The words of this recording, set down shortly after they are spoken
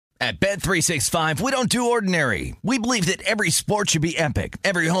At Bet365, we don't do ordinary. We believe that every sport should be epic.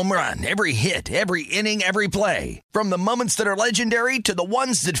 Every home run, every hit, every inning, every play. From the moments that are legendary to the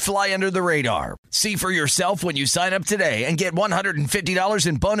ones that fly under the radar. See for yourself when you sign up today and get $150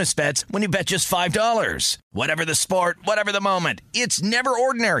 in bonus bets when you bet just $5. Whatever the sport, whatever the moment, it's never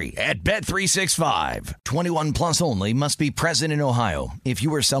ordinary at Bet365. 21 plus only. Must be present in Ohio. If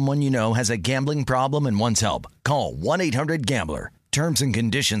you or someone you know has a gambling problem and wants help, call 1-800-GAMBLER. Terms and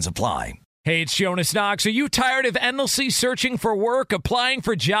conditions apply. Hey, it's Jonas Knox. Are you tired of endlessly searching for work, applying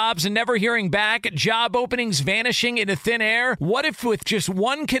for jobs, and never hearing back? Job openings vanishing into thin air? What if with just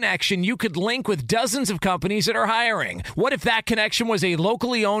one connection, you could link with dozens of companies that are hiring? What if that connection was a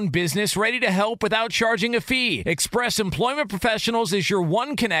locally owned business ready to help without charging a fee? Express Employment Professionals is your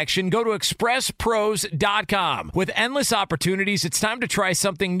one connection. Go to expresspros.com. With endless opportunities, it's time to try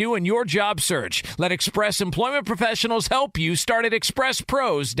something new in your job search. Let Express Employment Professionals help you. Start at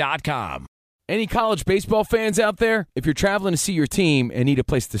expresspros.com. Any college baseball fans out there? If you're traveling to see your team and need a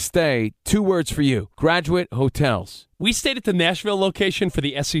place to stay, 2 words for you: Graduate Hotels. We stayed at the Nashville location for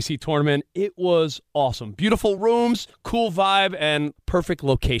the SEC tournament. It was awesome. Beautiful rooms, cool vibe, and perfect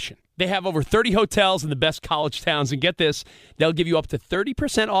location. They have over 30 hotels in the best college towns, and get this, they'll give you up to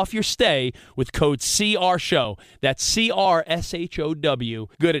 30% off your stay with code CRSHOW. That's CRSHOW.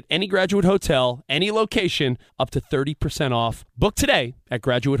 Good at any Graduate Hotel, any location, up to 30% off. Book today at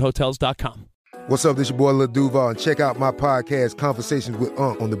graduatehotels.com. What's up, this your boy Lil Duval, and check out my podcast, Conversations with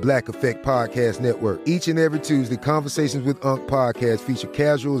Unc, on the Black Effect Podcast Network. Each and every Tuesday, Conversations with Unc podcast feature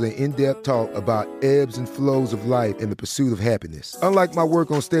casual and in-depth talk about ebbs and flows of life and the pursuit of happiness. Unlike my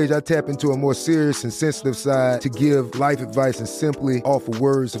work on stage, I tap into a more serious and sensitive side to give life advice and simply offer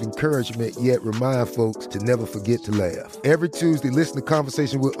words of encouragement, yet remind folks to never forget to laugh. Every Tuesday, listen to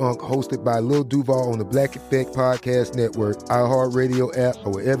Conversations with Unc, hosted by Lil Duval on the Black Effect Podcast Network, iHeartRadio app,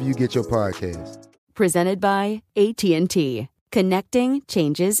 or wherever you get your podcasts. Presented by AT&T. Connecting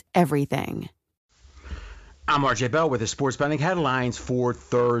changes everything. I'm RJ Bell with the sports betting headlines for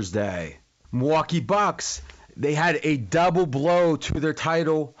Thursday. Milwaukee Bucks, they had a double blow to their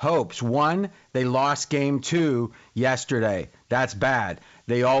title hopes. One, they lost game 2 yesterday. That's bad.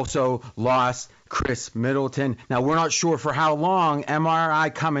 They also lost Chris Middleton. Now, we're not sure for how long,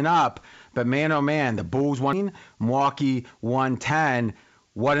 MRI coming up, but man, oh man, the Bulls won, Milwaukee 110.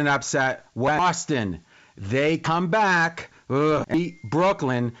 What an upset. Boston, they come back, beat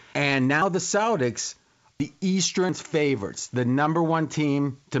Brooklyn, and now the Celtics, the Eastern favorites, the number 1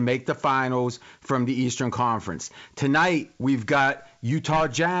 team to make the finals from the Eastern Conference. Tonight, we've got Utah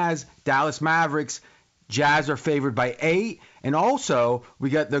Jazz, Dallas Mavericks. Jazz are favored by 8. And also, we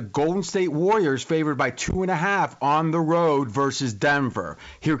got the Golden State Warriors favored by 2.5 on the road versus Denver.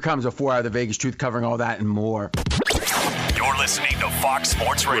 Here comes a 4 Hour of the Vegas Truth covering all that and more. You're listening to Fox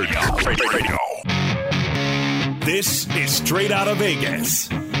Sports Radio. This is Straight Out of Vegas.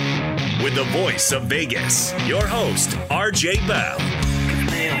 With the voice of Vegas, your host, RJ Bell. Give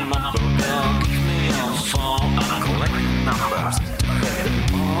me a number, Bell. Give me a phone. I collect numbers.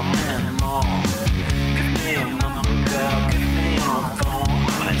 More and more. Give me a number, Bell. Give me a phone.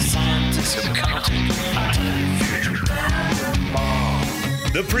 I'm a scientist of counting. I tell you future more.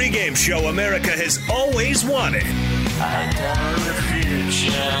 The pregame show America has always wanted. I tell the future.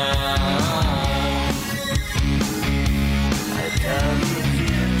 I tell the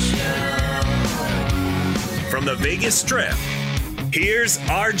future. From the Vegas Strip, here's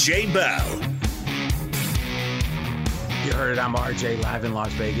RJ Bell. You heard it, I'm RJ, live in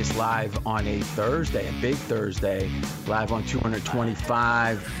Las Vegas, live on a Thursday, a big Thursday, live on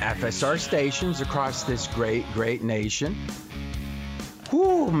 225 FSR stations across this great, great nation.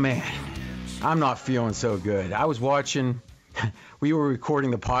 Whew, man. I'm not feeling so good. I was watching, we were recording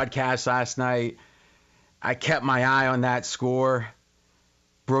the podcast last night. I kept my eye on that score.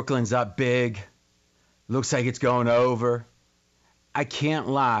 Brooklyn's up big. Looks like it's going over. I can't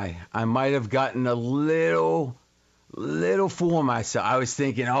lie. I might have gotten a little fool of myself. I was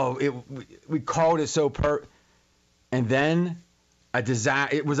thinking, we called it so and then a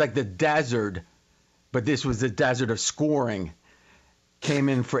disaster. It was like the desert, but this was the desert of scoring. Came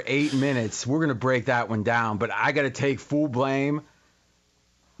in for 8 minutes. We're going to break that one down, but I got to take full blame.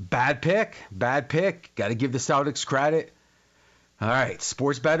 Bad pick. Got to give the Celtics credit. All right,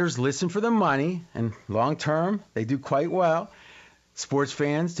 sports bettors, listen for the money, and long term, they do quite well. Sports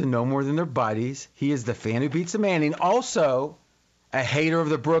fans to know more than their buddies. He is the fan who beats the man, and also a hater of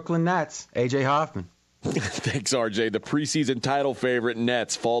the Brooklyn Nets, A.J. Hoffman. Thanks, RJ. The preseason title favorite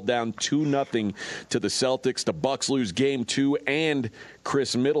Nets fall down 2-0 to the Celtics. The Bucks lose Game 2 and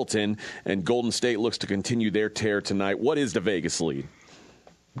Chris Middleton, and Golden State looks to continue their tear tonight. What is the Vegas lead?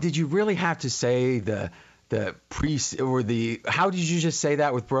 did you really have to say the how did you just say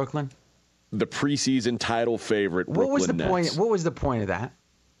that with Brooklyn? The preseason title favorite, Brooklyn What was the Nets. point? What was the point of that?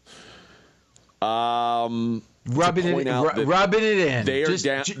 Rubbing it in. They are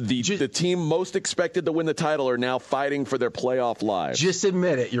down. The team most expected to win the title are now fighting for their playoff lives. Just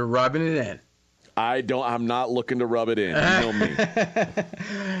admit it. You're rubbing it in. I'm not looking to rub it in. You know me.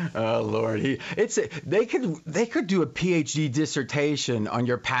 Oh Lord, they could do a PhD dissertation on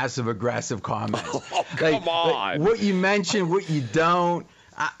your passive aggressive comments. Oh, come on. Like what you mention, what you don't.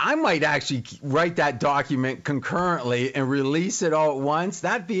 I might actually write that document concurrently and release it all at once.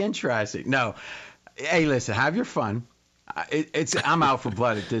 That'd be interesting. No, hey, listen, have your fun. I'm out for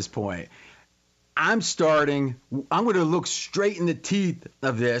blood at this point. I'm going to look straight in the teeth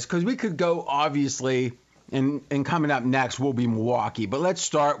of this because we could go, obviously, and coming up next will be Milwaukee. But let's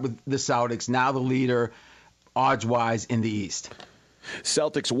start with the Celtics, now the leader, odds-wise, in the East.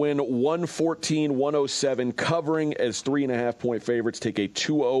 Celtics win 114-107, covering as 3.5-point favorites, take a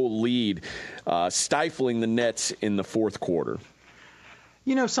 2-0 lead, stifling the Nets in the fourth quarter.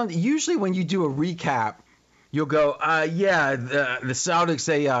 You know, usually when you do a recap, you'll go, the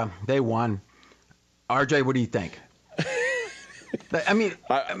Celtics, they won. RJ, what do you think? I mean,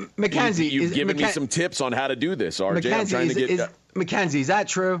 Mackenzie. You've given me some tips on how to do this, RJ. Mackenzie, Mackenzie, is that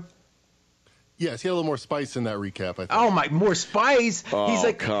true? Yes, he had a little more spice in that recap, I think. Oh, more spice? Oh, he's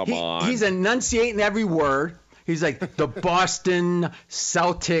like, come on. He's enunciating every word. He's like, the Boston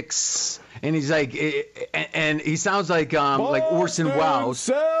Celtics. And he's like, and he sounds like Orson Welles.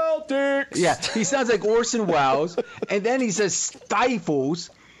 Celtics! Yeah, he sounds like Orson Welles. And then he says stifles.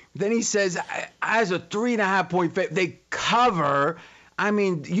 Then he says, as a 3.5-point favorite, they cover. I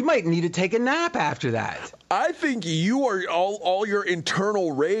mean, you might need to take a nap after that. I think you are all your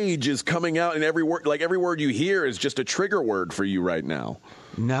internal rage is coming out in every word. Like every word you hear is just a trigger word for you right now.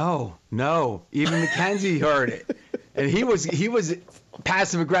 No. Even Mackenzie heard it, and he was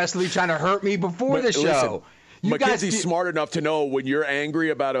passive aggressively trying to hurt me before the show. Mackenzie's smart enough to know when you're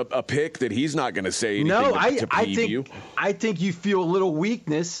angry about a pick that he's not going to say anything to peeve you. I think you feel a little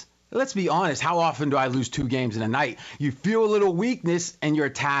weakness. Let's be honest. How often do I lose 2 games in a night? You feel a little weakness and you're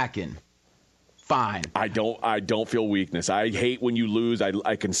attacking. Fine. I don't feel weakness. I hate when you lose.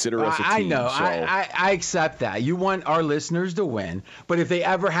 I consider us a team. I know. So. I accept that. You want our listeners to win, but if they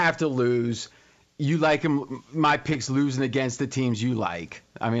ever have to lose, you like them. My picks losing against the teams you like.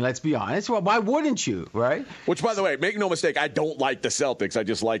 I mean, let's be honest. Well, why wouldn't you, right? Which, by the way, make no mistake, I don't like the Celtics. I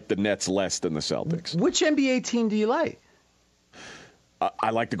just like the Nets less than the Celtics. Which NBA team do you like?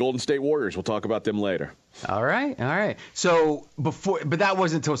 I like the Golden State Warriors. We'll talk about them later. All right. So but that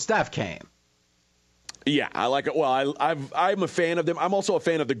wasn't until Steph came. Yeah, I like it. Well, I'm a fan of them. I'm also a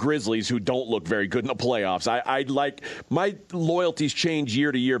fan of the Grizzlies, who don't look very good in the playoffs. I like my loyalties change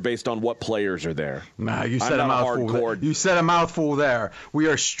year to year based on what players are there. Nah, you said a mouthful. You said a mouthful there. We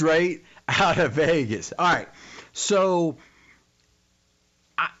are straight out of Vegas. All right. So,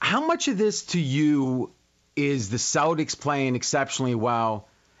 how much of this to you is the Celtics playing exceptionally well,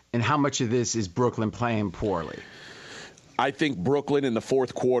 and how much of this is Brooklyn playing poorly? I think Brooklyn in the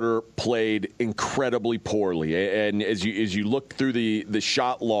fourth quarter played incredibly poorly. And as you look through the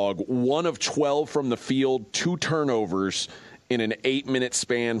shot log, 1 of 12 from the field, 2 turnovers in an 8-minute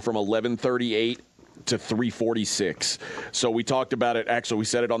span from 11:38 to 3:46. So we talked about it. Actually, we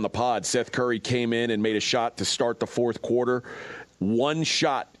said it on the pod. Seth Curry came in and made a shot to start the fourth quarter. 1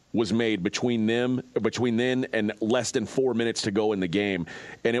 shot was made between then and less than 4 minutes to go in the game.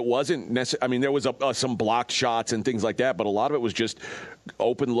 And it wasn't necessarily, I mean, there was some blocked shots and things like that, but a lot of it was just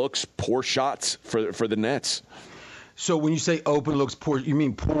open looks, poor shots for the Nets. So when you say open looks poor, you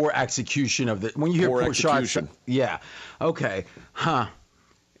mean poor execution of the, when you hear poor shots. Yeah. Okay.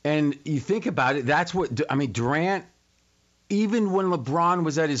 And you think about it, that's what, I mean, Durant, even when LeBron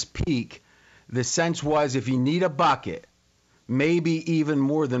was at his peak, the sense was if you need a bucket, maybe even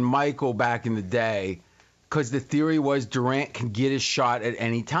more than Michael back in the day, because the theory was Durant can get his shot at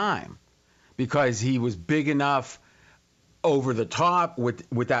any time because he was big enough over the top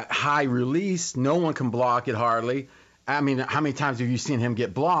with that high release. No one can block it hardly. I mean, how many times have you seen him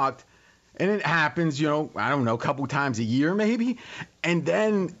get blocked? And it happens, I don't know, a couple times a year maybe. And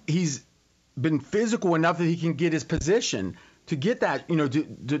then he's been physical enough that he can get his position to get that,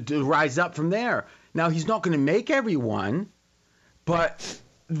 to rise up from there. Now, he's not going to make everyone. But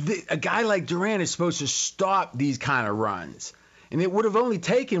a guy like Durant is supposed to stop these kind of runs. And it would have only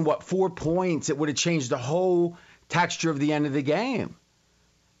taken, 4 points? It would have changed the whole texture of the end of the game.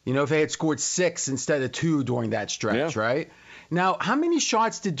 If they had scored 6 instead of 2 during that stretch, right? Now, how many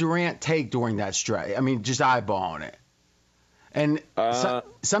shots did Durant take during that stretch? I mean, just eyeballing it. And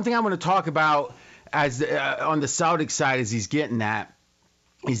something I want to talk about as on the Celtics side, as he's getting at,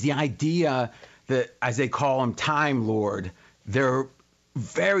 is the idea that, as they call him, Time Lord, their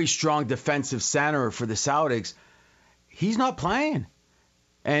very strong defensive center for the Celtics, he's not playing.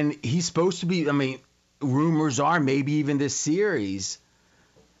 And he's supposed to be, I mean, rumors are maybe even this series.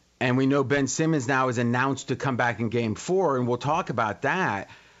 And we know Ben Simmons now is announced to come back in Game 4, and we'll talk about that.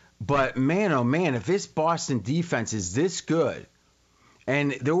 But, man, oh, man, if this Boston defense is this good,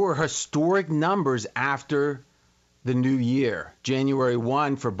 and there were historic numbers after the new year, January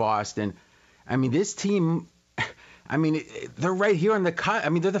 1 for Boston. I mean, this team, I mean, they're right here on the cut. I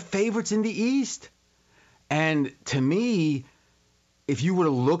mean, they're the favorites in the East. And to me, if you would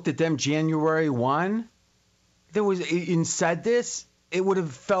have looked at them January 1, and said this, it would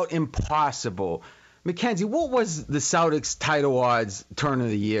have felt impossible. Mackenzie, what was the Celtics title odds turn of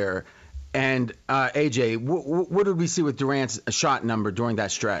the year? And AJ, what did we see with Durant's shot number during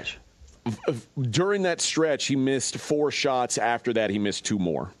that stretch? During that stretch, he missed 4 shots. After that, he missed 2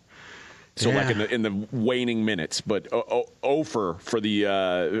 more. So like in the waning minutes, but 0 for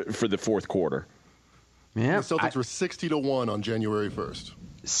the fourth quarter. Yeah, the Celtics were 60-1 on January 1st.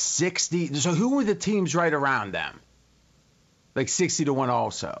 60. So who were the teams right around them? Like 60-1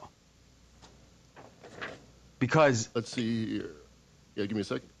 also. Because let's see here. Yeah, give me a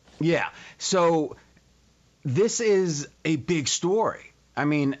second. Yeah. So this is a big story. I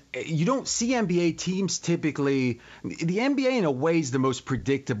mean, you don't see NBA teams typically. The NBA in a way is the most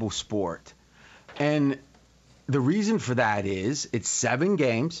predictable sport. And the reason for that is it's 7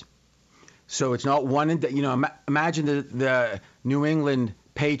 games. So it's not one and imagine the New England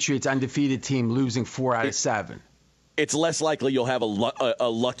Patriots undefeated team losing 4 out of 7. It's less likely you'll have a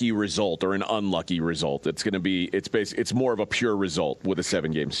lucky result or an unlucky result. It's going to be it's more of a pure result with a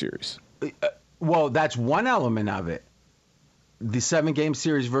 7-game series. Well, that's one element of it. The 7-game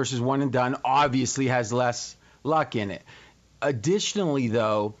series versus one and done obviously has less luck in it. Additionally,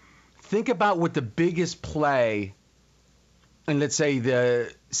 though, think about what the biggest play in, let's say,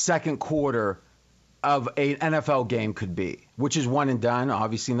 the second quarter of an NFL game could be, which is one and done,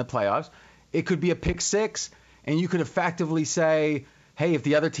 obviously in the playoffs. It could be a pick 6. And you could effectively say, hey, if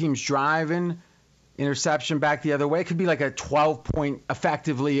the other team's driving, interception back the other way, it could be like a 12-point,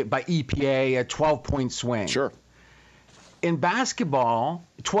 effectively by EPA, a 12-point swing. Sure. In basketball,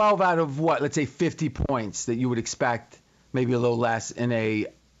 12 out of what, let's say 50 points that you would expect, maybe a little less in a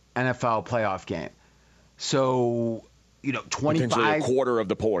NFL playoff game. So, 25. Potentially a quarter of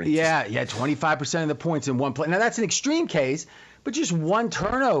the points. Yeah, 25% of the points in one play. Now, that's an extreme case, but just one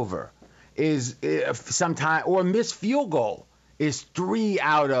turnover is sometime, or a missed field goal is 3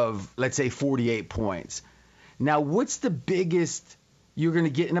 out of, let's say, 48 points. Now, what's the biggest you're going to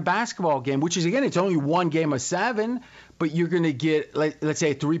get in a basketball game, which is, again, it's only one game of 7, but you're going to get, let's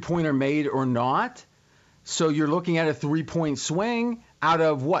say, a 3-pointer made or not. So you're looking at a 3-point swing out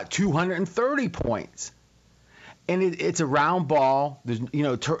of, 230 points. And it's a round ball. There's,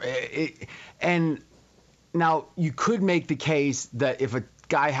 and now you could make the case that if a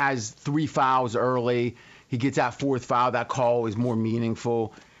guy has 3 fouls early, he gets that 4th foul, that call is more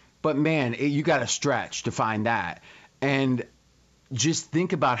meaningful. But, man, you got to stretch to find that. And just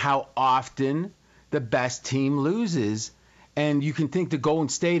think about how often the best team loses. And you can think the Golden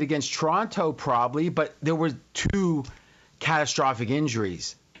State against Toronto probably, but there were 2 catastrophic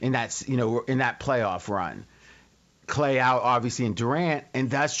injuries in that, in that playoff run. Clay out, obviously, and Durant, and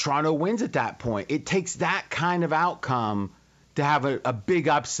that's Toronto wins at that point. It takes that kind of outcome to have a big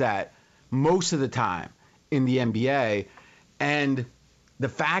upset most of the time in the NBA. And the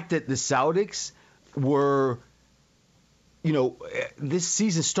fact that the Celtics were, this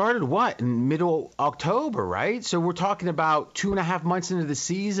season started in middle October, right? So we're talking about 2.5 months into the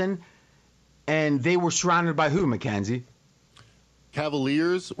season, and they were surrounded by who, Mackenzie?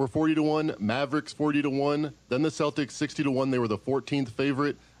 Cavaliers were 40-1, Mavericks 40-1, then the Celtics 60-1. They were the 14th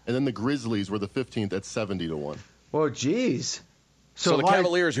favorite, and then the Grizzlies were the 15th at 70-1. Well, geez. So the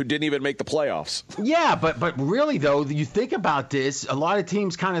Cavaliers who didn't even make the playoffs. Yeah, but really, though, you think about this, a lot of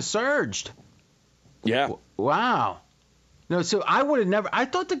teams kind of surged. Yeah. Wow. No, so I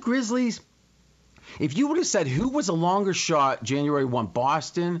thought the Grizzlies, if you would have said who was a longer shot January 1,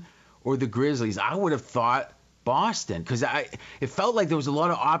 Boston or the Grizzlies, I would have thought Boston, because it felt like there was a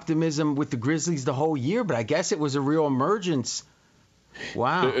lot of optimism with the Grizzlies the whole year, but I guess it was a real emergence.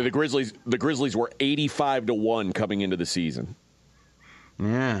 Wow. The Grizzlies were 85-1 coming into the season.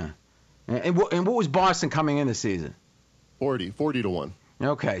 Yeah. And what was Boston coming in the season? 40-1.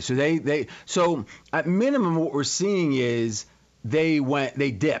 Okay, so so at minimum what we're seeing is they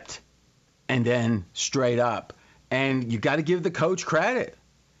dipped and then straight up. And you got to give the coach credit.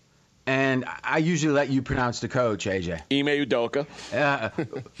 And I usually let you pronounce the coach, AJ. Ime Udoka.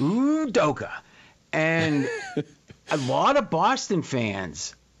 Udoka. And a lot of Boston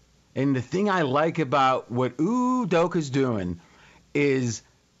fans, and the thing I like about what Udoka's doing is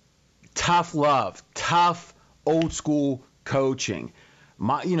tough love, tough old school coaching.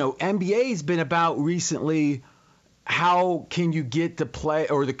 NBA's been about recently how can you get the play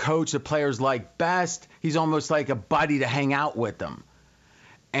or the coach the players like best. He's almost like a buddy to hang out with them.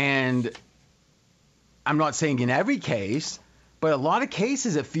 And I'm not saying in every case, but a lot of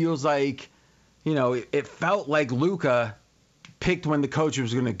cases it feels like, it felt like Luka picked when the coach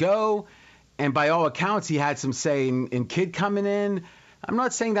was going to go. And by all accounts, he had some say in Kid coming in. I'm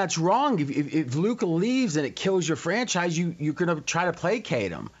not saying that's wrong. If Luka leaves and it kills your franchise, you're going to try to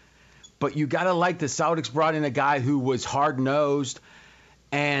placate him. But you got to like the Celtics brought in a guy who was hard-nosed.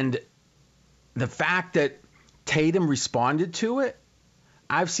 And the fact that Tatum responded to it,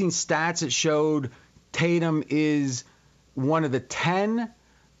 I've seen stats that showed Tatum is one of the 10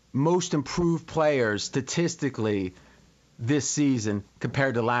 most improved players statistically this season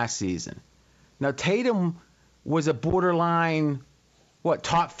compared to last season. Now, Tatum was a borderline,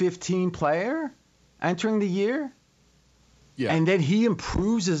 top 15 player entering the year? Yeah. And then he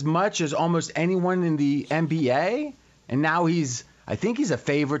improves as much as almost anyone in the NBA. And now I think he's a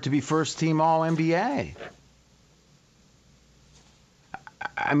favorite to be first team All-NBA.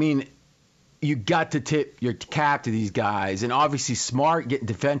 I mean, you got to tip your cap to these guys. And obviously Smart getting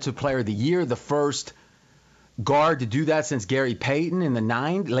Defensive Player of the Year, the first guard to do that since Gary Payton in the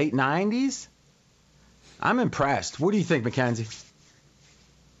late 90s. I'm impressed. What do you think, Mackenzie?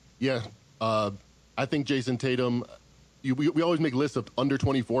 Yeah, I think Jason Tatum, we always make lists of under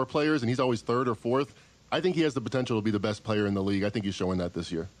 24 players, and he's always third or fourth. I think he has the potential to be the best player in the league. I think he's showing that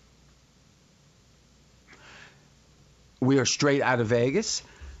this year. We are straight out of Vegas.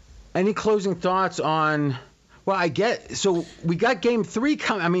 Any closing thoughts on, so we got game 3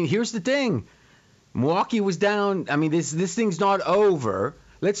 coming. I mean, here's the thing. Milwaukee was down. I mean, this thing's not over.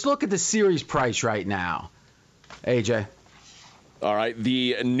 Let's look at the series price right now. AJ. All right,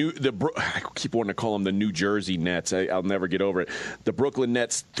 I keep wanting to call them the New Jersey Nets. I'll never get over it. The Brooklyn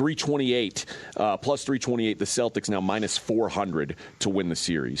Nets, 328, plus 328. The Celtics now minus 400 to win the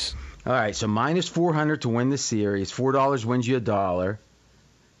series. All right, so minus 400 to win the series. $4 wins you $1.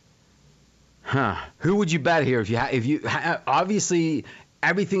 Huh? Who would you bet here? If you obviously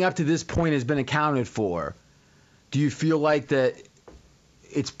everything up to this point has been accounted for. Do you feel like that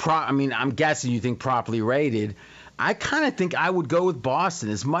it's I'm guessing you think properly rated. I kind of think I would go with Boston.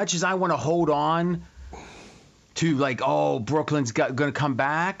 As much as I want to hold on to Brooklyn's going to come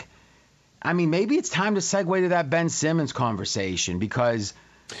back. I mean, maybe it's time to segue to that Ben Simmons conversation because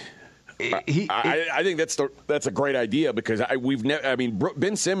I think that's a great idea because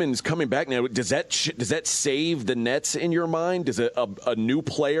Ben Simmons coming back now. Does that save the Nets in your mind? Does a new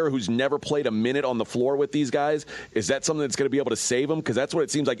player who's never played a minute on the floor with these guys, is that something that's going to be able to save them? Because that's what it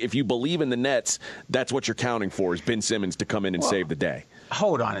seems like. If you believe in the Nets, that's what you're counting for is Ben Simmons to come in and save the day.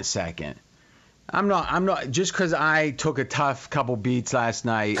 Hold on a second. I'm not just because I took a tough couple beats last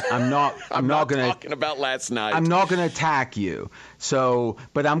night. I'm not going to talking about last night. I'm not going to attack you. So,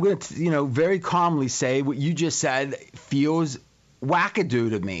 but I'm going to very calmly say what you just said feels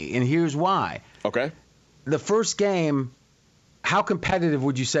wackadoo to me, and here's why. Okay. The first game, how competitive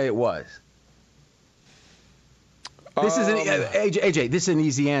would you say it was? This is AJ. This is an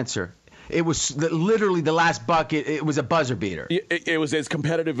easy answer. It was literally the last bucket. It was a buzzer beater. It was as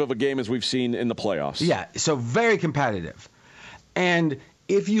competitive of a game as we've seen in the playoffs. Yeah, so very competitive. And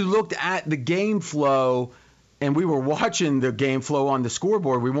if you looked at the game flow, and we were watching the game flow on the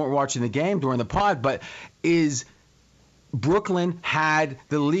scoreboard, we weren't watching the game during the pod, but Brooklyn had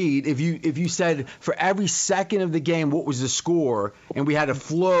the lead. If you said for every second of the game what was the score, and we had a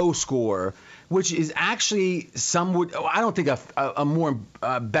flow score, which is actually I don't think a more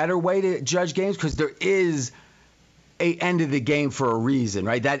better way to judge games because there is a end of the game for a reason,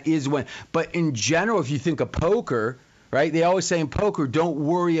 right? That is when. But in general, if you think of poker, right? They always say in poker, don't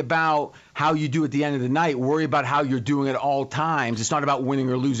worry about how you do at the end of the night. Worry about how you're doing at all times. It's not about winning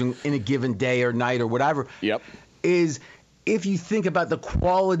or losing in a given day or night or whatever. Yep. If you think about the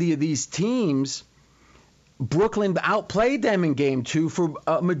quality of these teams, Brooklyn outplayed them in game 2 for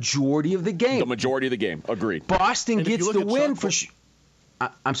a majority of the game. The majority of the game. Agreed. Boston gets the win for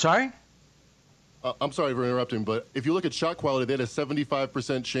I'm sorry? I'm sorry for interrupting, but if you look at shot quality, they had a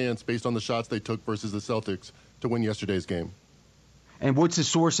 75% chance based on the shots they took versus the Celtics to win yesterday's game. And what's the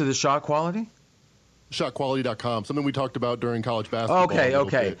source of the shot quality? Shotquality.com, something we talked about during college basketball.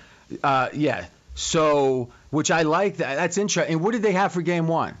 Okay. Yeah. So, which I like that. That's interesting. And what did they have for game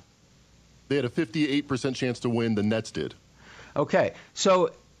one? They had a 58% chance to win. The Nets did. Okay.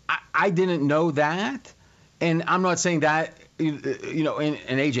 So I didn't know that. And I'm not saying that, and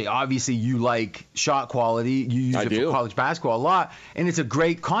AJ, obviously you like shot quality. You use it for college basketball a lot. And it's a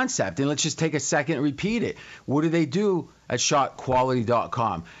great concept. And let's just take a second and repeat it. What do they do at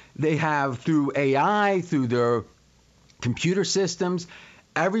shotquality.com? They have, through AI, through their computer systems,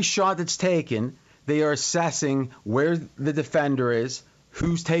 every shot that's taken, they are assessing where the defender is,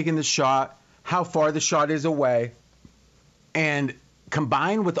 who's taking the shot, how far the shot is away. And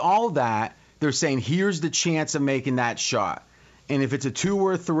combined with all that, they're saying, here's the chance of making that shot. And if it's a 2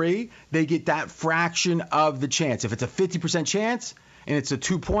 or a 3, they get that fraction of the chance. If it's a 50% chance and it's a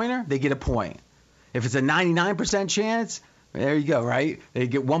 2-pointer, they get a point. If it's a 99% chance, there you go, right? They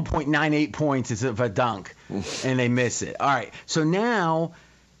get 1.98 points instead of a dunk, and they miss it. All right, so now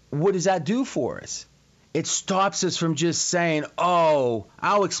what does that do for us? It stops us from just saying, oh,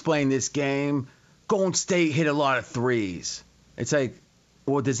 I'll explain this game. Golden State hit a lot of threes. It's like,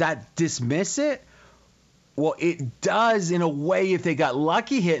 well, does that dismiss it? Well, it does in a way if they got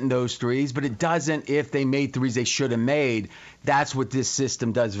lucky hitting those threes, but it doesn't if they made threes they should have made. That's what this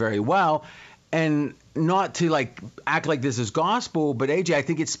system does very well. And not to act like this is gospel, but AJ, I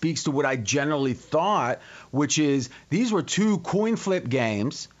think it speaks to what I generally thought, which is these were 2 coin flip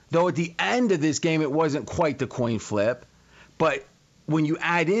games, though at the end of this game it wasn't quite the coin flip. But when you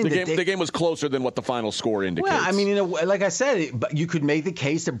add in the game was closer than what the final score indicates. Well, I mean, like I said, but you could make the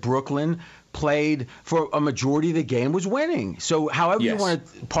case that Brooklyn played for a majority of the game was winning. So however you want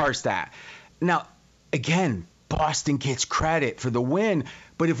to parse that. Now, again, Boston gets credit for the win,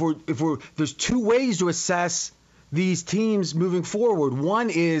 but if we're there's 2 ways to assess these teams moving forward. One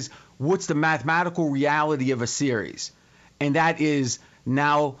is what's the mathematical reality of a series, and that is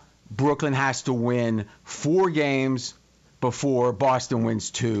now Brooklyn has to win 4 games before Boston wins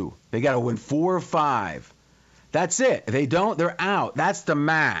 2. They got to win 4 or 5. That's it. If they don't, they're out. That's the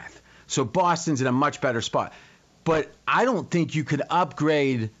math. So Boston's in a much better spot. But I don't think you could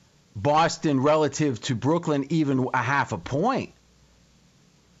upgrade Boston relative to Brooklyn even a half a point.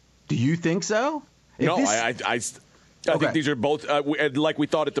 Do you think so? I think these are both, like we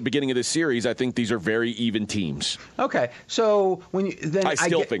thought at the beginning of this series, I think these are very even teams. Okay, so I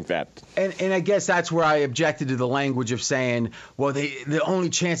still think that. And I guess that's where I objected to the language of saying, well, the only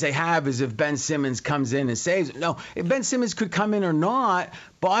chance they have is if Ben Simmons comes in and saves it. No, if Ben Simmons could come in or not,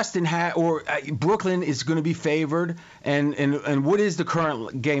 Brooklyn is going to be favored. And what is the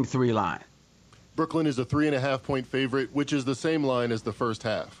current Game 3 line? Brooklyn is a 3.5-point favorite, which is the same line as the first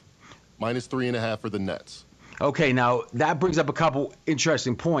half. -3.5 for the Nets. Okay, now that brings up a couple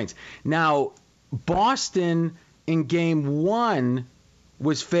interesting points. Now, Boston in Game 1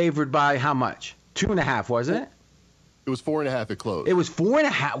 was favored by how much? 2.5, wasn't it? It was 4.5 at close. It was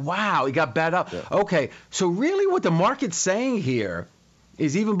 4.5. Wow, it got bet up. Yeah. Okay, so really what the market's saying here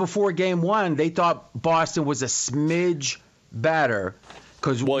is even before Game 1, they thought Boston was a smidge better.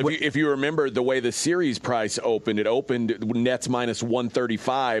 Well, if you remember the way the series price opened, it opened Nets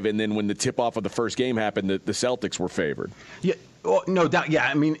 -135, and then when the tip-off of the first game happened, the Celtics were favored. Yeah, no doubt. Yeah,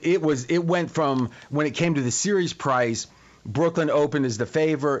 I mean, it went from when it came to the series price, Brooklyn opened as the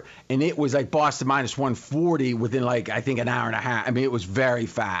favorite, and it was like Boston -140 within I think an hour and a half. I mean, it was very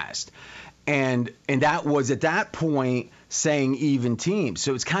fast, and that was at that point saying even teams.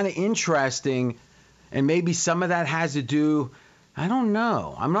 So it's kind of interesting, and maybe some of that has to do. I don't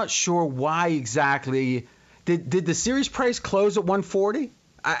know. I'm not sure why exactly. Did the series price close at 140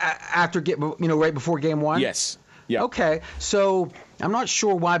 after right before Game 1? Yes. Yeah. Okay. So I'm not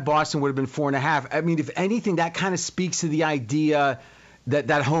sure why Boston would have been 4.5. I mean, if anything, that kind of speaks to the idea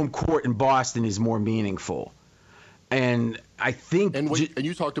that home court in Boston is more meaningful. And I think. And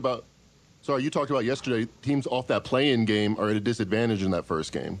you talked about. Sorry, you talked about yesterday. Teams off that play-in game are at a disadvantage in that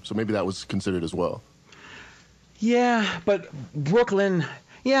first game. So maybe that was considered as well. Yeah, but Brooklyn,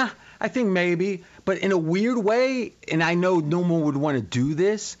 I think maybe. But in a weird way, and I know no one would want to do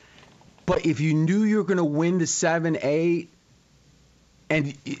this, but if you knew you were going to win the 7-8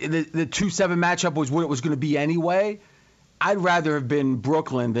 and the 2-7 matchup was what it was going to be anyway, I'd rather have been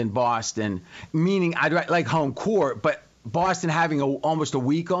Brooklyn than Boston, meaning I'd like home court, but Boston having almost a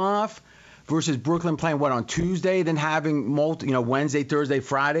week off versus Brooklyn playing on Tuesday, then having Wednesday, Thursday,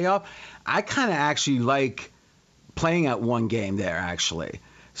 Friday off. I kind of actually like playing at one game there, actually.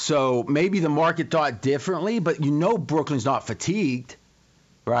 So maybe the market thought differently, but Brooklyn's not fatigued,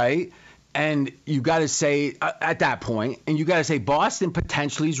 right? And you got to say at that point, and you got to say Boston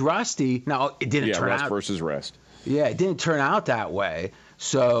potentially is rusty. Now, it didn't turn out. Rest versus rest. Yeah, it didn't turn out that way.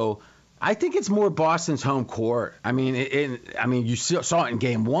 So I think it's more Boston's home court. I mean, you saw it in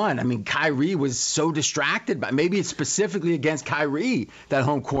Game 1. I mean, Kyrie was so distracted. Maybe it's specifically against Kyrie that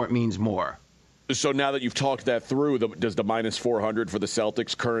home court means more. So now that you've talked that through, does the minus 400 for the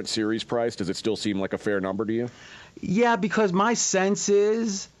Celtics current series price, does it still seem like a fair number to you? Yeah, because my sense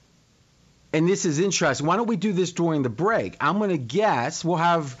is, and this is interesting, why don't we do this during the break? I'm going to guess we'll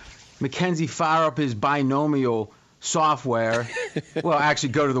have Mackenzie fire up his binomial software. Well, actually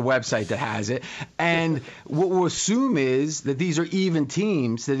go to the website that has it. And what we'll assume is that these are even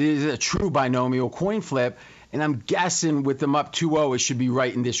teams, that it is a true binomial coin flip. And I'm guessing with them up 2-0, it should be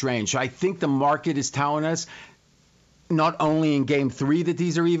right in this range. So I think the market is telling us not only in Game 3 that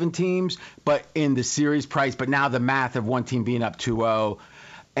these are even teams, but in the series price. But now the math of one team being up 2-0.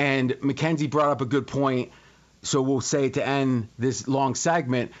 And Mackenzie brought up a good point. So we'll say to end this long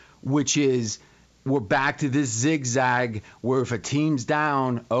segment, which is we're back to this zigzag where if a team's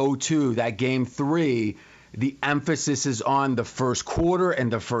down 0-2, that Game 3, the emphasis is on the first quarter and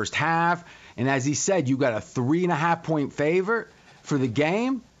the first half. And as he said, you got a 3.5-point favorite for the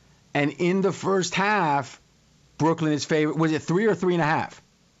game. And in the first half, Brooklyn is favored. Was it 3 or 3.5?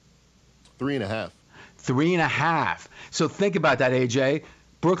 3.5. 3.5. So think about that, AJ.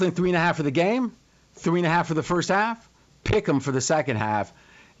 Brooklyn 3.5 for the game, 3.5 for the first half. Pick them for the second half.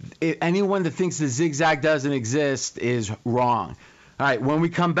 Anyone that thinks the zigzag doesn't exist is wrong. All right, when we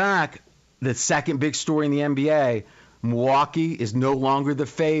come back, the second big story in the NBA, Milwaukee is no longer the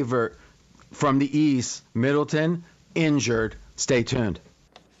favorite from the East. Middleton, injured. Stay tuned.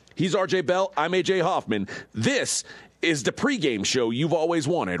 He's RJ Bell. I'm AJ Hoffman. This is the pregame show you've always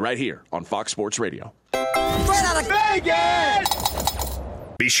wanted right here on Fox Sports Radio. Straight out of Vegas!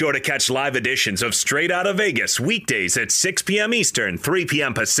 Be sure to catch live editions of Straight Outta Vegas weekdays at 6 p.m. Eastern, 3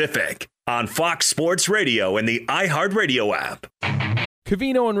 p.m. Pacific on Fox Sports Radio and the iHeartRadio app.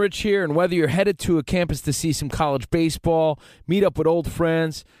 Covino and Rich here, and whether you're headed to a campus to see some college baseball, meet up with old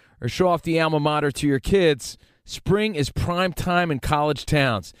friends, or show off the alma mater to your kids, spring is prime time in college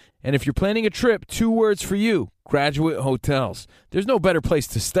towns. And if you're planning a trip, 2 words for you: Graduate Hotels. There's no better place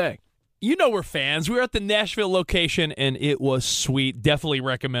to stay. You know we're fans. We were at the Nashville location, and it was sweet. Definitely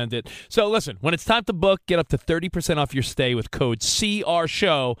recommend it. So listen, when it's time to book, get up to 30% off your stay with code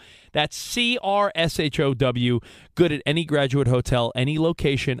CRSHOW. That's CRSHOW. Good at any Graduate Hotel, any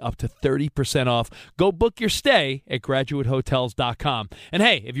location, up to 30% off. Go book your stay at graduatehotels.com. And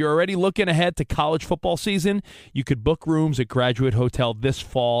hey, if you're already looking ahead to college football season, you could book rooms at Graduate Hotel this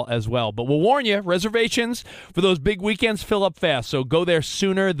fall as well. But we'll warn you, reservations for those big weekends fill up fast, so go there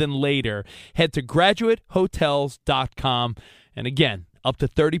sooner than later. Head to graduatehotels.com. And again, up to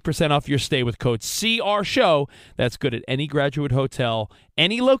 30% off your stay with code CRSHOW. That's good at any Graduate Hotel,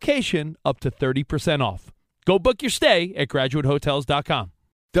 any location, up to 30% off. Go book your stay at graduatehotels.com.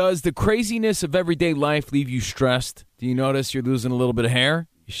 Does the craziness of everyday life leave you stressed? Do you notice you're losing a little bit of hair?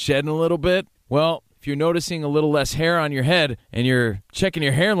 You're shedding a little bit? Well, if you're noticing a little less hair on your head and you're checking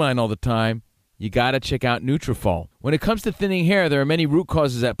your hairline all the time, you got to check out Nutrafol. When it comes to thinning hair, there are many root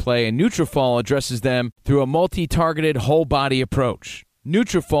causes at play, and Nutrafol addresses them through a multi-targeted whole-body approach.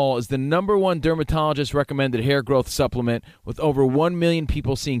 Nutrafol is the #1 dermatologist-recommended hair growth supplement, with over 1 million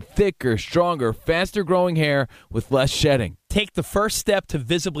people seeing thicker, stronger, faster-growing hair with less shedding. Take the first step to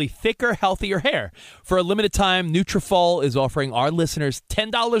visibly thicker, healthier hair. For a limited time, Nutrafol is offering our listeners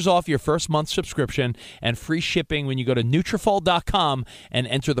 $10 off your first month subscription and free shipping when you go to Nutrafol.com and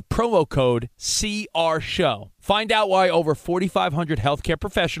enter the promo code CRSHOW. Find out why over 4,500 healthcare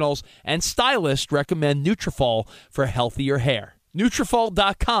professionals and stylists recommend Nutrafol for healthier hair.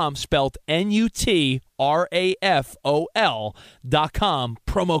 Nutrafol.com, spelled Nutrafol.com,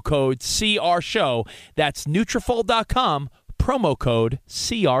 promo code CRSHOW. That's Nutrafol.com, promo code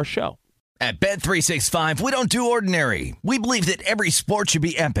CRSHOW. At Bet365, we don't do ordinary. We believe that every sport should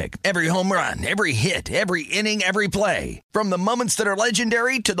be epic. Every home run, every hit, every inning, every play. From the moments that are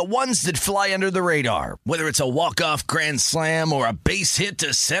legendary to the ones that fly under the radar. Whether it's a walk-off grand slam or a base hit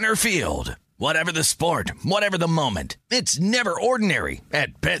to center field. Whatever the sport, whatever the moment, it's never ordinary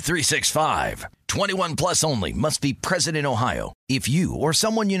at Bet365. 21 plus only. Must be present in Ohio. If you or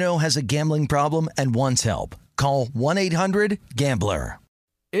someone you know has a gambling problem and wants help, call 1-800-GAMBLER.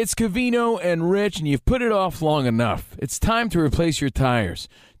 It's Covino and Rich, and you've put it off long enough. It's time to replace your tires.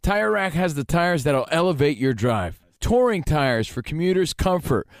 Tire Rack has the tires that'll elevate your drive. Touring tires for commuters'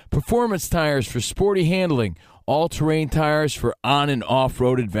 comfort. Performance tires for sporty handling. All-terrain tires for on- and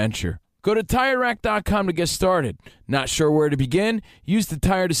off-road adventure. Go to TireRack.com to get started. Not sure where to begin? Use the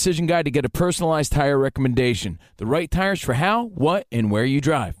Tire Decision Guide to get a personalized tire recommendation. The right tires for how, what, and where you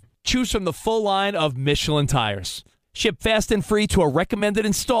drive. Choose from the full line of Michelin tires. Ship fast and free to a recommended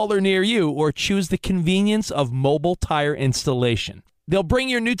installer near you, or choose the convenience of mobile tire installation. They'll bring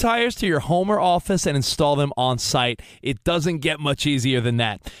your new tires to your home or office and install them on site. It doesn't get much easier than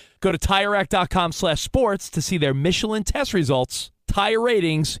that. Go to TireRack.com/sports to see their Michelin test results, tire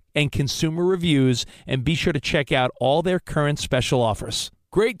ratings, and consumer reviews, and be sure to check out all their current special offers.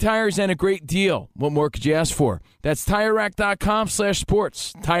 Great tires and a great deal. What more could you ask for? That's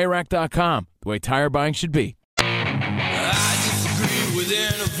TireRack.com/sports. TireRack.com, the way tire buying should be. I disagree with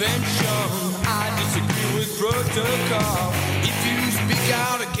intervention. I disagree with protocol. If you speak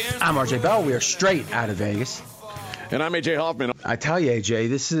out against... I'm RJ Bell. We are straight out of Vegas. And I'm AJ Hoffman. I tell you, AJ,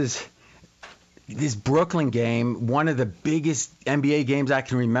 this Brooklyn game, one of the biggest NBA games I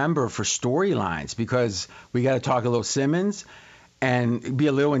can remember for storylines, because we got to talk a little Simmons and be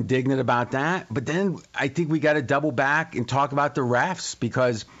a little indignant about that. But then I think we got to double back and talk about the refs,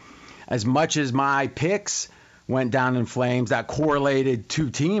 because as much as my picks went down in flames, that correlated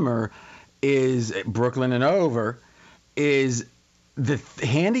two-teamer is Brooklyn and over, is the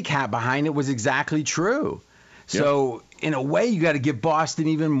handicap behind it was exactly true. So in a way, you got to give Boston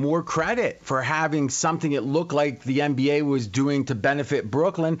even more credit for having something it looked like the NBA was doing to benefit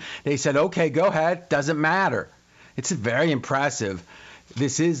Brooklyn. They said, okay, go ahead. Doesn't matter. It's very impressive.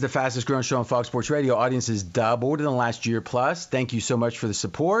 This is the fastest growing show on Fox Sports Radio. Audience has doubled in the last year plus. Thank you so much for the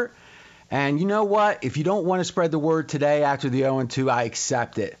support. And you know what? If you don't want to spread the word today after the 0-2, I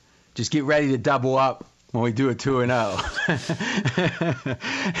accept it. Just get ready to double up when we do a 2-0.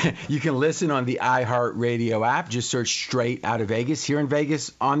 You can listen on the iHeartRadio app. Just search Straight Out of Vegas. Here in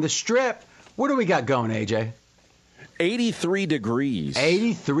Vegas on the Strip, what do we got going, AJ? 83 degrees.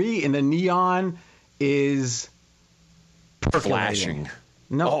 83, and the neon is flashing.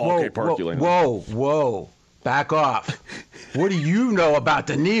 No, okay, percolating. Whoa. Back off. What do you know about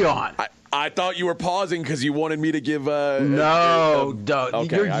the neon? I thought you were pausing because you wanted me to give No,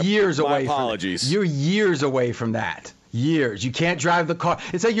 okay, you're years away. My apologies. You're years away from that. Years. You can't drive the car.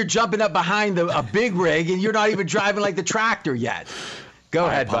 It's like you're jumping up behind a big rig and you're not even driving like the tractor yet. Go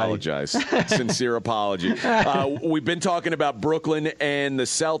ahead, I apologize. Sincere apology. We've been talking about Brooklyn and the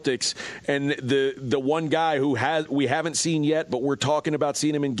Celtics, and the one guy who we haven't seen yet, but we're talking about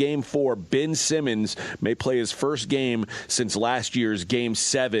seeing him in Game 4. Ben Simmons may play his first game since last year's Game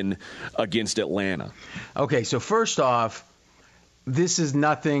 7 against Atlanta. Okay, so first off, this is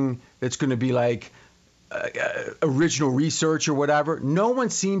nothing that's going to be like original research or whatever. No one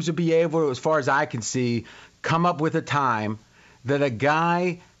seems to be able to, as far as I can see, come up with a time that a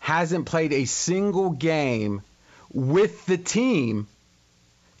guy hasn't played a single game with the team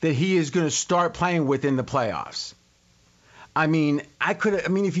that he is going to start playing with in the playoffs. I mean,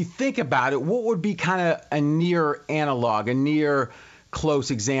 if you think about it, what would be kind of a near analog, a near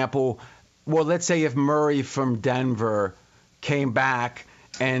close example? Well, let's say if Murray from Denver came back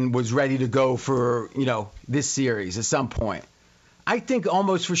and was ready to go for, this series at some point. I think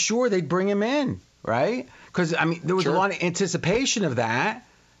almost for sure they'd bring him in, right? Because, there was a lot of anticipation of that.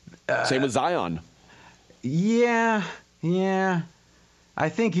 Same with Zion. Yeah. I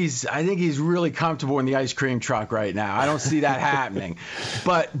think he's really comfortable in the ice cream truck right now. I don't see that happening.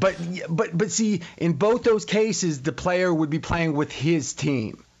 But see, in both those cases, the player would be playing with his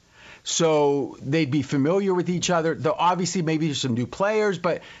team. So they'd be familiar with each other. Though obviously maybe there's some new players,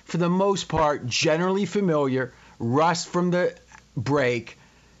 but for the most part, generally familiar, rust from the break,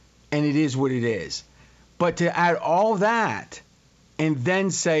 and it is what it is. But to add all that and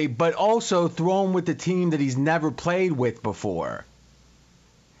then say, but also throw him with the team that he's never played with before.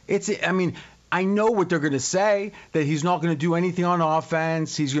 I know what they're going to say, that he's not going to do anything on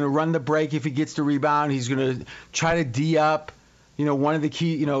offense. He's going to run the break if he gets the rebound. He's going to try to D up, one of the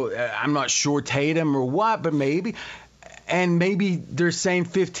key, I'm not sure Tatum or what, but maybe. And maybe they're saying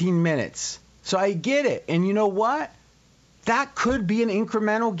 15 minutes. So I get it. And you know what? That could be an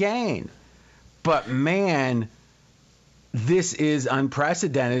incremental gain. But, man, this is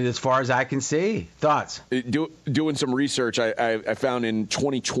unprecedented as far as I can see. Thoughts? Doing some research, I found in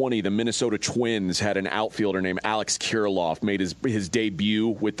 2020 the Minnesota Twins had an outfielder named Alex Kirilloff made his debut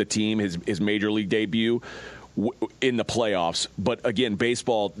with the team, his major league debut in the playoffs. But, again,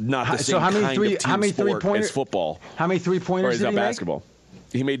 baseball, not the same kind of team sport as football. How many three-pointers did he make? Basketball.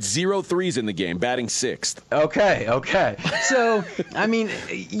 He made 0 threes in the game, batting 6th. Okay. So,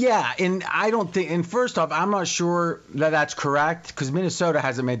 yeah, and I don't think – and first off, I'm not sure that that's correct because Minnesota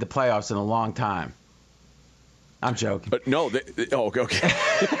hasn't made the playoffs in a long time. I'm joking. But no, okay.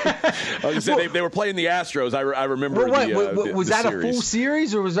 I was going to say, they were playing the Astros. I remember was that series. A full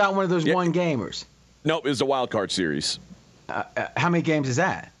series or was that one of those one-gamers? No, it was a wild card series. How many games is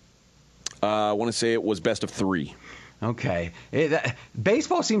that? I want to say it was best of 3. Okay.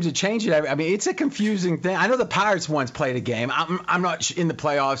 Baseball seems to change it. I mean, it's a confusing thing. I know the Pirates once played a game. I'm not in the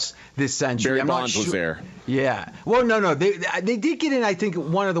playoffs this century. Barry I'm Bonds not was there. Yeah. Well, no. They did get in, I think,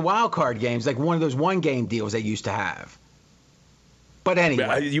 one of the wild card games, like one of those one-game deals they used to have. But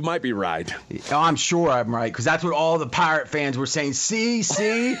anyway. You might be right. Oh, I'm sure I'm right, because that's what all the Pirate fans were saying.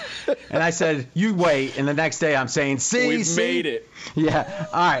 See? And I said, you wait. And the next day I'm saying, see? We've made it. Yeah.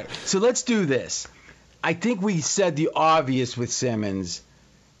 All right. So let's do this. I think we said the obvious with Simmons.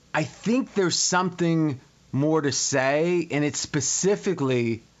 I think there's something more to say, and it's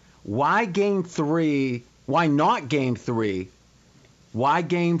specifically why Game 3, why not Game 3, why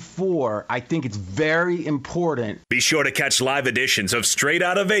Game 4. I think it's very important. Be sure to catch live editions of Straight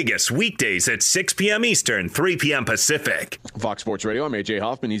Outta Vegas weekdays at 6 p.m. Eastern, 3 p.m. Pacific. Fox Sports Radio, I'm A.J.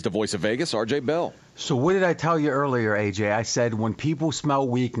 Hoffman. He's the voice of Vegas, R.J. Bell. So what did I tell you earlier, A.J.? I said when people smell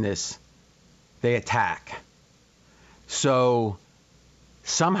weakness, they attack. So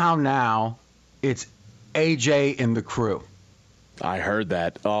somehow now it's AJ and the crew. I heard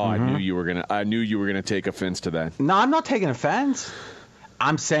that. Oh, I knew you were gonna take offense to that. No, I'm not taking offense.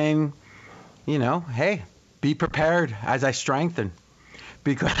 I'm saying, hey, be prepared as I strengthen.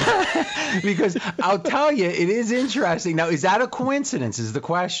 Because I'll tell you, it is interesting. Now, is that a coincidence is the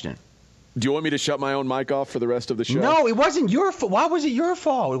question. Do you want me to shut my own mic off for the rest of the show? No, it wasn't your fault. Why was it your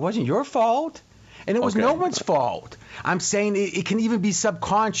fault? It wasn't your fault. And it was no one's fault. I'm saying it can even be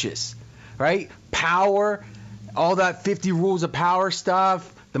subconscious, right? Power, all that 50 rules of power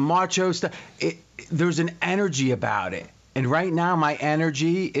stuff, the macho stuff. There's an energy about it. And right now my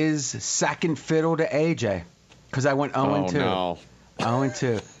energy is second fiddle to AJ because I went 0-2. No.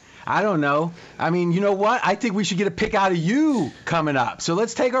 0-2. I don't know. I mean, you know what? I think we should get a pick out of you coming up. So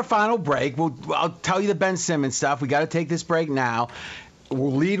let's take our final break. I'll tell you the Ben Simmons stuff. We got to take this break now.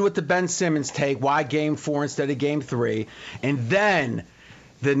 We'll lead with the Ben Simmons take, why Game 4 instead of Game 3. And then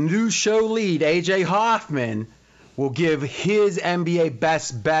the new show lead, A.J. Hoffman, will give his NBA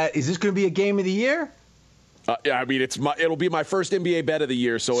best bet. Is this going to be a game of the year? Yeah, I mean, it'll be my first NBA bet of the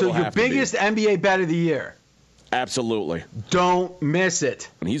year, so it'll have to be. So your biggest NBA bet of the year? Absolutely. Don't miss it.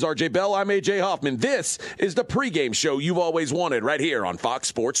 He's R.J. Bell. I'm A.J. Hoffman. This is the pregame show you've always wanted right here on Fox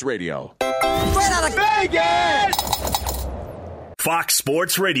Sports Radio. Straight out of Vegas! Fox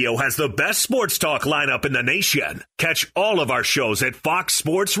Sports Radio has the best sports talk lineup in the nation. Catch all of our shows at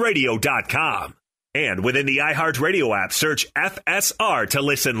foxsportsradio.com. And within the iHeartRadio app, search FSR to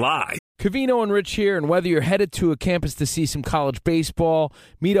listen live. Covino and Rich here, and whether you're headed to a campus to see some college baseball,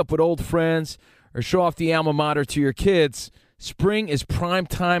 meet up with old friends, or show off the alma mater to your kids, spring is prime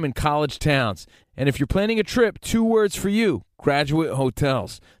time in college towns. And if you're planning a trip, 2 words for you: Graduate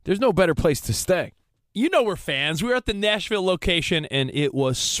Hotels. There's no better place to stay. You know we're fans. We were at the Nashville location, and it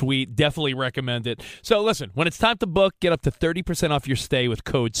was sweet. Definitely recommend it. So listen, when it's time to book, get up to 30% off your stay with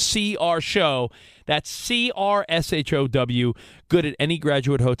code CRSHOW. That's CRSHOW. Good at any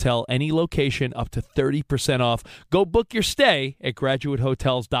Graduate Hotel, any location, up to 30% off. Go book your stay at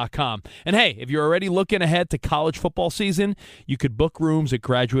graduatehotels.com. And hey, if you're already looking ahead to college football season, you could book rooms at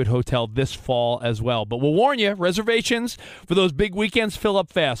Graduate Hotel this fall as well. But we'll warn you, reservations for those big weekends fill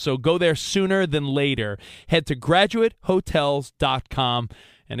up fast, so go there sooner than later. Head to graduatehotels.com.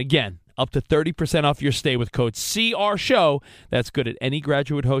 And again, up to 30% off your stay with code CRSHOW. That's good at any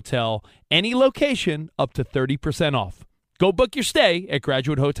Graduate Hotel, any location, up to 30% off. Go book your stay at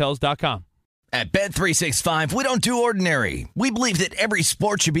graduatehotels.com. At Bet365, we don't do ordinary. We believe that every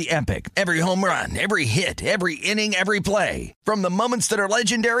sport should be epic. Every home run, every hit, every inning, every play. From the moments that are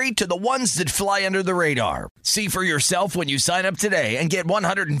legendary to the ones that fly under the radar. See for yourself when you sign up today and get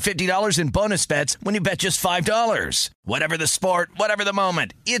 $150 in bonus bets when you bet just $5. Whatever the sport, whatever the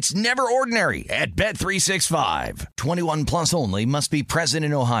moment, it's never ordinary at Bet365. 21 plus only. Must be present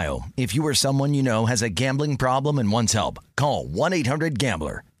in Ohio. If you or someone you know has a gambling problem and wants help, call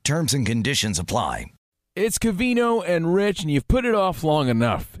 1-800-GAMBLER. Terms and conditions apply. It's Covino and Rich, and you've put it off long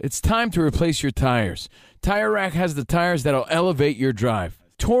enough. It's time to replace your tires. Tire Rack has the tires that'll elevate your drive.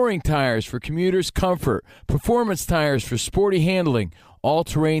 Touring tires for commuters' comfort. Performance tires for sporty handling.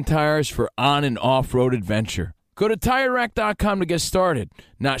 All-terrain tires for on- and off-road adventure. Go to TireRack.com to get started.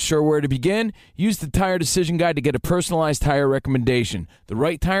 Not sure where to begin? Use the Tire Decision Guide to get a personalized tire recommendation. The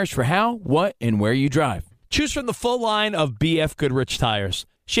right tires for how, what, and where you drive. Choose from the full line of BF Goodrich tires.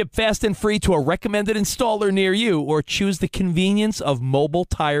 Ship fast and free to a recommended installer near you, or choose the convenience of mobile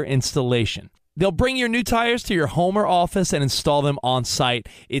tire installation. They'll bring your new tires to your home or office and install them on site.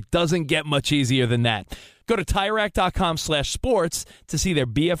 It doesn't get much easier than that. Go to TireRack.com/sports to see their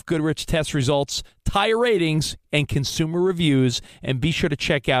BF Goodrich test results, tire ratings, and consumer reviews, and be sure to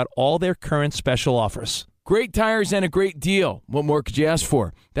check out all their current special offers. Great tires and a great deal. What more could you ask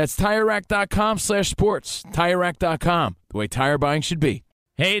for? That's TireRack.com/sports. TireRack.com, the way tire buying should be.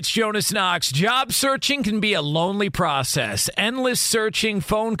 Hey, it's Jonas Knox. Job searching can be a lonely process. Endless searching,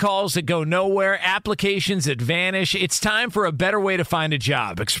 phone calls that go nowhere, applications that vanish. It's time for a better way to find a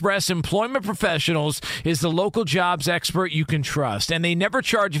job. Express Employment Professionals is the local jobs expert you can trust, and they never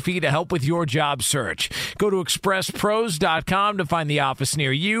charge a fee to help with your job search. Go to expresspros.com to find the office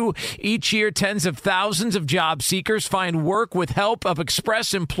near you. Each year, tens of thousands of job seekers find work with help of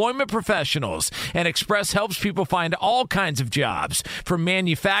Express Employment Professionals, and Express helps people find all kinds of jobs, from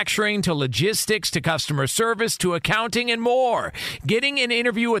manufacturing to logistics to customer service to accounting and more. Getting an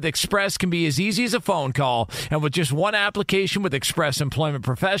interview with Express can be as easy as a phone call, and with just one application with Express Employment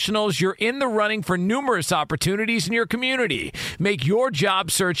Professionals, you're in the running for numerous opportunities in your community. Make your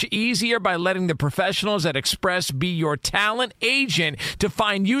job search easier by letting the professionals at Express be your talent agent to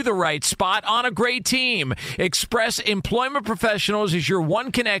find you the right spot on a great team. Express Employment Professionals is your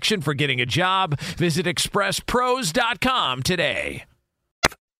one connection for getting a job. Visit expresspros.com today.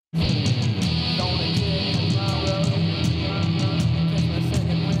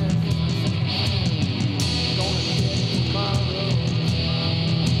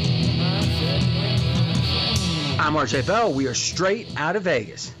 I'm RJ Bell. We are straight out of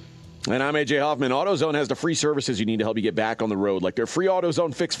Vegas. And I'm AJ Hoffman. AutoZone has the free services you need to help you get back on the road, like their free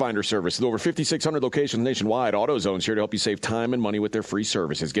AutoZone Fix Finder service. With over 5,600 locations nationwide, AutoZone's here to help you save time and money with their free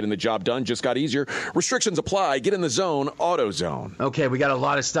services. Getting the job done just got easier. Restrictions apply. Get in the zone, AutoZone. Okay, we got a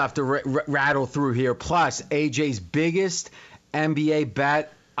lot of stuff to rattle through here. Plus, AJ's biggest NBA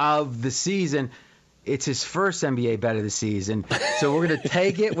bet of the season. It's his first NBA bet of the season, so we're going to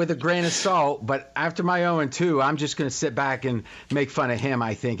take it with a grain of salt. But after my 0-2, I'm just going to sit back and make fun of him,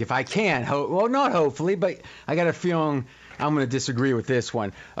 I think, if I can. Well, not hopefully, but I got a feeling I'm going to disagree with this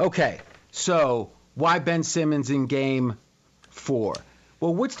one. Okay, so why Ben Simmons in Game 4?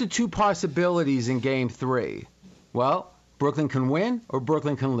 Well, what's the two possibilities in Game 3? Well, Brooklyn can win or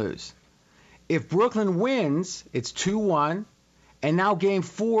Brooklyn can lose. If Brooklyn wins, it's 2-1. And now Game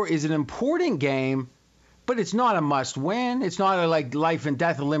 4 is an important game, but it's not a must-win. It's not a life and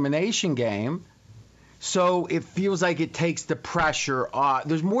death elimination game. So it feels like it takes the pressure off.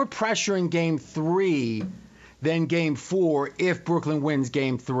 There's more pressure in Game 3 than Game 4 if Brooklyn wins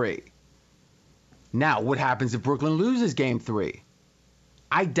Game 3. Now, what happens if Brooklyn loses Game 3?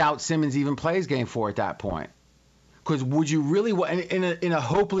 I doubt Simmons even plays Game 4 at that point. Because would you really, in a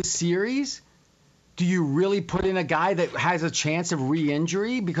hopeless series, do you really put in a guy that has a chance of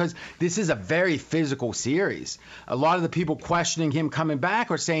re-injury? Because this is a very physical series. A lot of the people questioning him coming back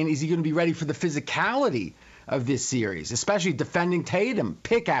are saying, is he going to be ready for the physicality of this series, especially defending Tatum,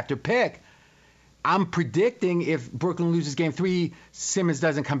 pick after pick? I'm predicting if Brooklyn loses Game 3, Simmons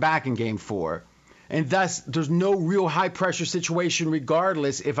doesn't come back in Game 4. And thus, there's no real high-pressure situation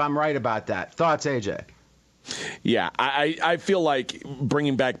regardless if I'm right about that. Thoughts, AJ? Yeah, I feel like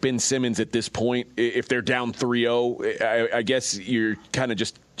bringing back Ben Simmons at this point, if they're down 3-0, I guess you're kind of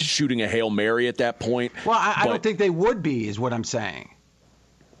just shooting a Hail Mary at that point. Well, I don't think they would be, is what I'm saying.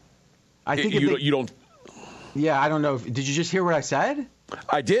 I think you don't. Yeah, I don't know. Did you just hear what I said?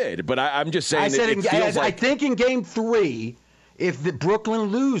 I did, but I'm just saying I think in Game 3, if the Brooklyn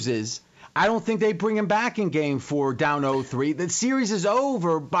loses, I don't think they bring him back in Game 4 down 0-3. The series is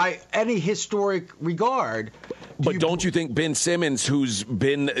over by any historic regard. But don't you think Ben Simmons, who's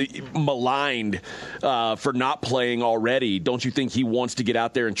been maligned for not playing already, don't you think he wants to get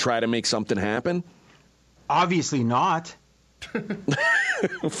out there and try to make something happen? Obviously not.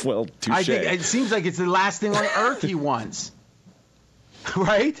 Well, touche. I think it seems like it's the last thing on earth he wants.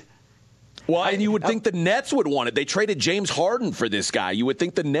 Right? Well, and you would think the Nets would want it. They traded James Harden for this guy. You would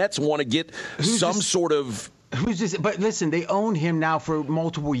think the Nets want to get sort of... Who's this? But listen, they own him now for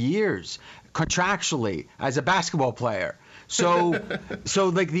multiple years, contractually, as a basketball player. So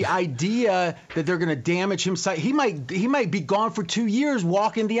like the idea that they're going to damage him, he might be gone for 2 years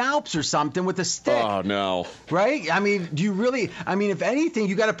walking the Alps or something with a stick. Oh, no. Right? I mean, do you really? I mean, if anything,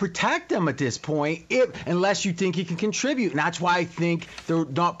 you got to protect him at this point, unless you think he can contribute. And that's why I think they're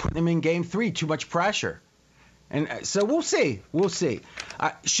not putting him in Game 3. Too much pressure. And so we'll see. We'll see.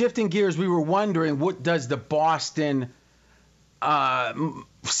 Shifting gears, we were wondering, what does the Boston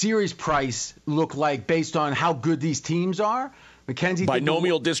series price look like based on how good these teams are? Mackenzie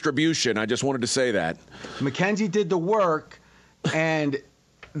binomial distribution. I just wanted to say that. Mackenzie did the work, and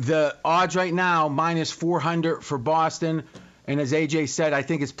the odds right now, minus 400 for Boston And as AJ said, I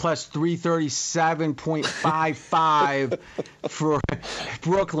think it's plus 337.55 for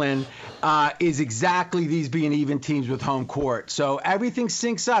Brooklyn, is exactly these being even teams with home court. So everything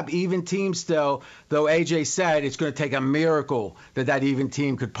syncs up, even teams still, though AJ said it's going to take a miracle that even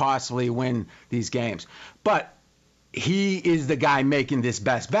team could possibly win these games. But he is the guy making this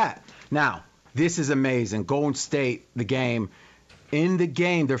best bet. Now, this is amazing. Golden State, the game. In the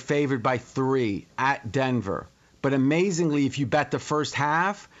game, they're favored by 3 at Denver. But amazingly, if you bet the first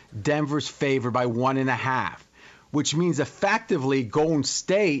half, Denver's favored by 1.5, which means effectively Golden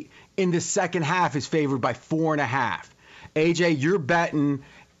State in the second half is favored by 4.5. AJ, you're betting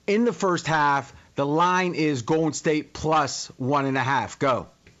in the first half. The line is Golden State plus 1.5. Go.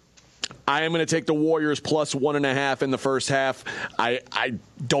 I am going to take the Warriors plus 1.5 in the first half. I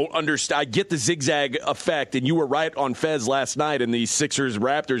don't understand. I get the zigzag effect, and you were right on Fez last night in the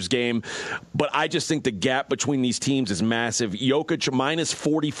Sixers-Raptors game, but I just think the gap between these teams is massive. Jokic minus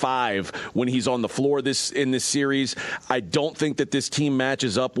 45 when he's on the floor in this series. I don't think that this team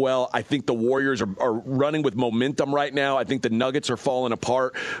matches up well. I think the Warriors are running with momentum right now. I think the Nuggets are falling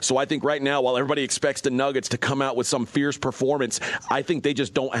apart. So I think right now, while everybody expects the Nuggets to come out with some fierce performance, I think they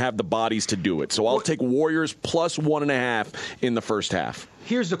just don't have the bodies to do it. So I'll take Warriors plus 1.5 in the first half.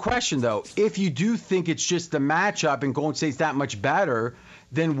 Here's the question, though. If you do think it's just the matchup and Golden State's that much better,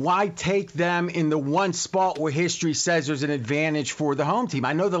 then why take them in the one spot where history says there's an advantage for the home team?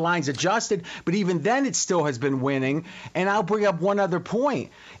 I know the line's adjusted, but even then it still has been winning. And I'll bring up one other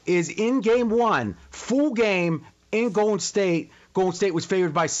point, is in game 1, full game in Golden State was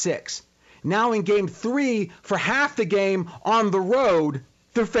favored by 6. Now in game 3, for half the game on the road,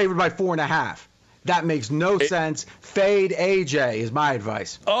 they're favored by 4.5. That makes no sense. Fade AJ is my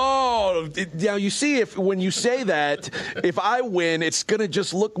advice. Oh, now you see, when you say that, if I win, it's going to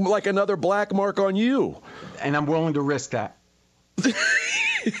just look like another black mark on you. And I'm willing to risk that.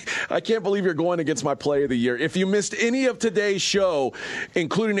 I can't believe you're going against my play of the year. If you missed any of today's show,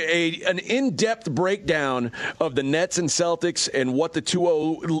 including an in-depth breakdown of the Nets and Celtics and what the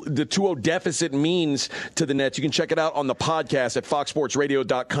 2-0 deficit means to the Nets, you can check it out on the podcast at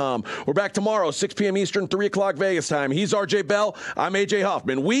foxsportsradio.com. We're back tomorrow, 6 p.m. Eastern, 3 o'clock Vegas time. He's RJ Bell. I'm AJ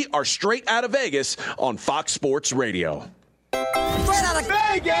Hoffman. We are straight out of Vegas on Fox Sports Radio. Straight out of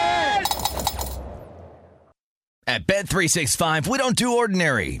Vegas! At Bet365, we don't do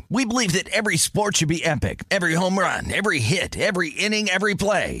ordinary. We believe that every sport should be epic. Every home run, every hit, every inning, every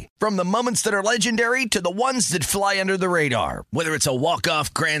play. From the moments that are legendary to the ones that fly under the radar. Whether it's a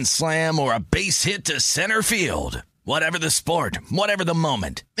walk-off grand slam or a base hit to center field. Whatever the sport, whatever the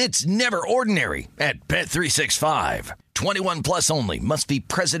moment. It's never ordinary at Bet365. 21 plus only. Must be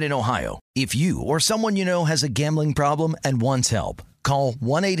present in Ohio. If you or someone you know has a gambling problem and wants help, call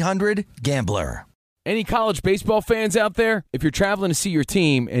 1-800-GAMBLER. Any college baseball fans out there? If you're traveling to see your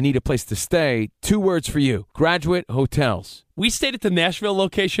team and need a place to stay, 2 words for you: Graduate Hotels. We stayed at the Nashville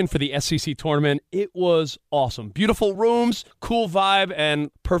location for the SEC tournament. It was awesome. Beautiful rooms, cool vibe,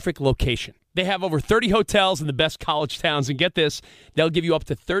 and perfect location. They have over 30 hotels in the best college towns, and get this, they'll give you up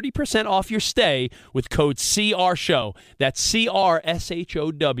to 30% off your stay with code CRSHOW. That's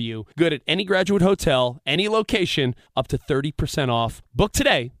CRSHOW. Good at any Graduate Hotel, any location, up to 30% off. Book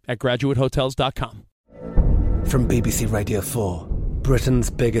today at graduatehotels.com. From BBC Radio 4,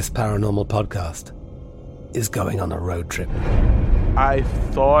 Britain's biggest paranormal podcast is going on a road trip. I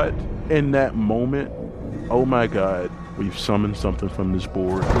thought in that moment, oh my God, we've summoned something from this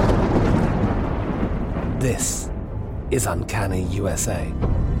board. This is Uncanny USA.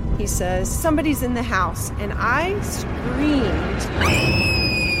 He says, somebody's in the house, and I screamed.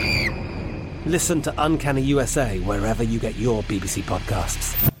 Listen to Uncanny USA wherever you get your BBC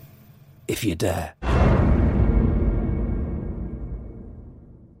podcasts, if you dare.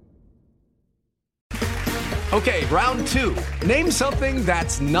 Okay, round 2. Name something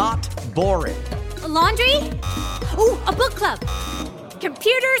that's not boring. A laundry? Ooh, a book club.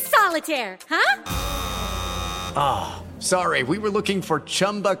 Computer solitaire, huh? Ah, oh, sorry, we were looking for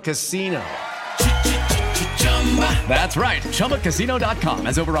Chumba Casino. That's right, ChumbaCasino.com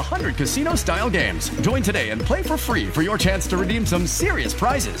has over 100 casino-style games. Join today and play for free for your chance to redeem some serious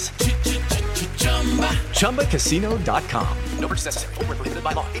prizes. ChumbaCasino.com. No purchase necessary. Void where prohibited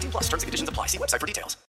by law. 18+ terms and conditions apply. See website for details.